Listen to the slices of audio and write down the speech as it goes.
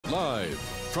Live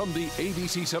from the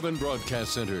ABC 7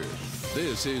 Broadcast Center,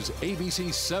 this is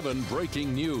ABC 7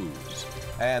 Breaking News.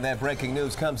 And that breaking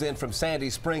news comes in from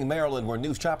Sandy Spring, Maryland, where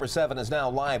News Chopper 7 is now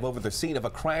live over the scene of a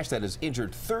crash that has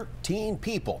injured 13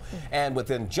 people. And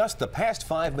within just the past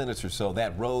 5 minutes or so,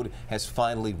 that road has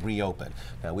finally reopened.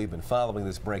 Now, we've been following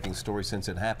this breaking story since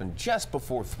it happened just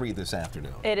before 3 this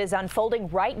afternoon. It is unfolding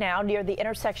right now near the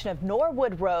intersection of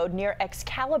Norwood Road near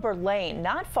Excalibur Lane,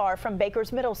 not far from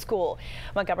Baker's Middle School.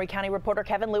 Montgomery County reporter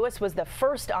Kevin Lewis was the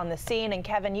first on the scene. And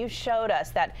Kevin, you showed us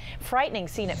that frightening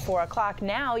scene at 4 o'clock.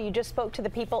 Now you just spoke to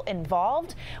the people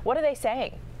involved. What are they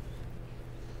saying?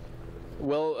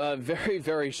 Well, very,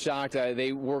 very shocked.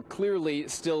 They were clearly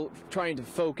still trying to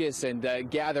focus and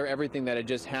gather everything that had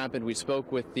just happened. We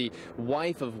spoke with the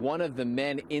wife of one of the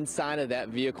men inside of that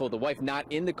vehicle, the wife not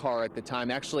in the car at the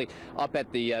time, actually up at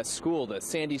the school, the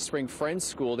Sandy Spring Friends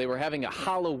School. They were having a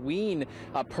Halloween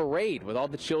parade with all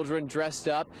the children dressed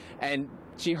up, and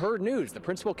she heard news. The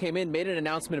principal came in, made an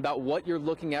announcement about what you're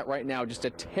looking at right now, just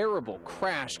a terrible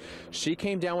crash. She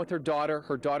came down with her daughter.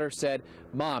 Her daughter said,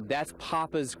 "Mom, that's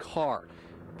Papa's car.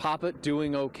 Papa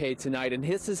doing okay tonight." And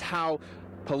this is how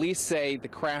police say the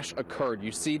crash occurred.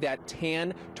 You see that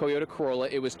tan Toyota Corolla.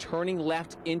 It was turning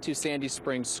left into Sandy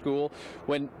Springs School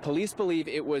when police believe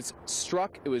it was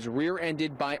struck. It was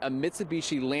rear-ended by a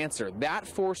Mitsubishi Lancer. That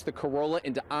forced the Corolla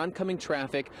into oncoming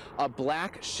traffic. A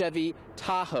black Chevy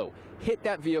Tahoe hit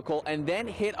that vehicle and then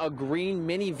hit a green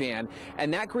minivan.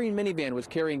 And that green minivan was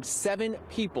carrying 7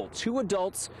 people, 2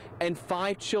 adults and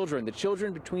 5 children. The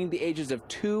children between the ages of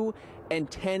 2 and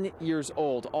 10 years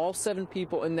old. All 7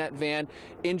 people in that van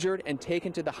injured and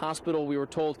taken to the hospital. We were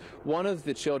told one of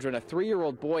the children, a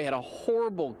 3-year-old boy, had a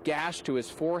horrible gash to his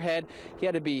forehead. He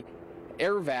had to be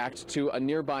air-vac'd to a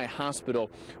nearby hospital.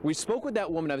 We spoke with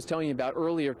that woman I was telling you about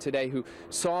earlier today who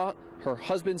saw her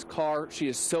husband's car. She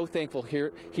is so thankful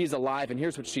he's alive, and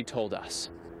here's what she told us.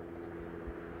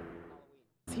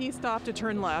 He stopped to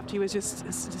turn left. He was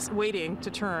just waiting to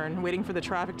turn, waiting for the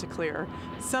traffic to clear.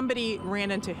 Somebody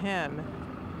ran into him,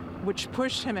 which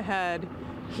pushed him ahead.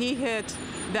 He hit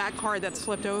that car that's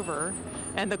flipped over,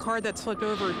 and the car that's flipped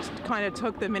over kind of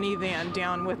took the minivan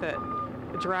down with it.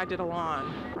 It dragged it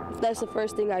along. That's the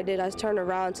first thing I did. I turned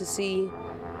around to see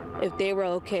if they were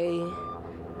okay,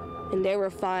 and they were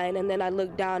fine. And then I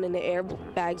looked down, and the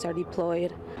airbags are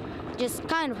deployed. Just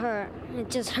kind of hurt. It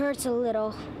just hurts a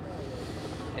little.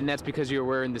 And that's because you were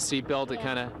wearing the seatbelt.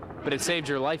 Yeah. But it saved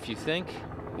your life, you think?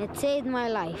 It saved my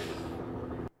life.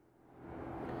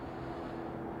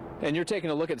 And you're taking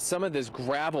a look at some of this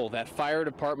gravel that fire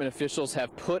department officials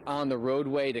have put on the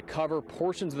roadway to cover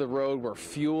portions of the road where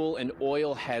fuel and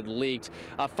oil had leaked.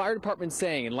 Fire department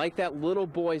saying, and like that little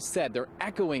boy said, they're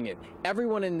echoing it.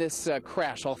 Everyone in this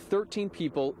crash, all 13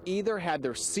 people, either had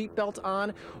their seatbelt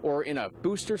on or in a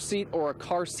booster seat or a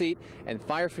car seat. And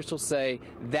fire officials say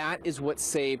that is what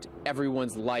saved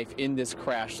everyone's life in this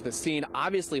crash. The scene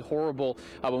obviously horrible.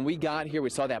 When we got here, we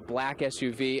saw that black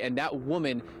SUV, and that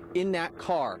woman in that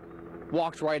car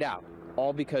walked right out,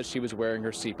 all because she was wearing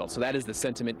her seatbelt. So that is the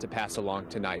sentiment to pass along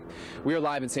tonight. We are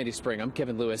live in Sandy Spring. I'm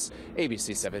Kevin Lewis,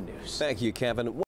 ABC 7 News. Thank you, Kevin.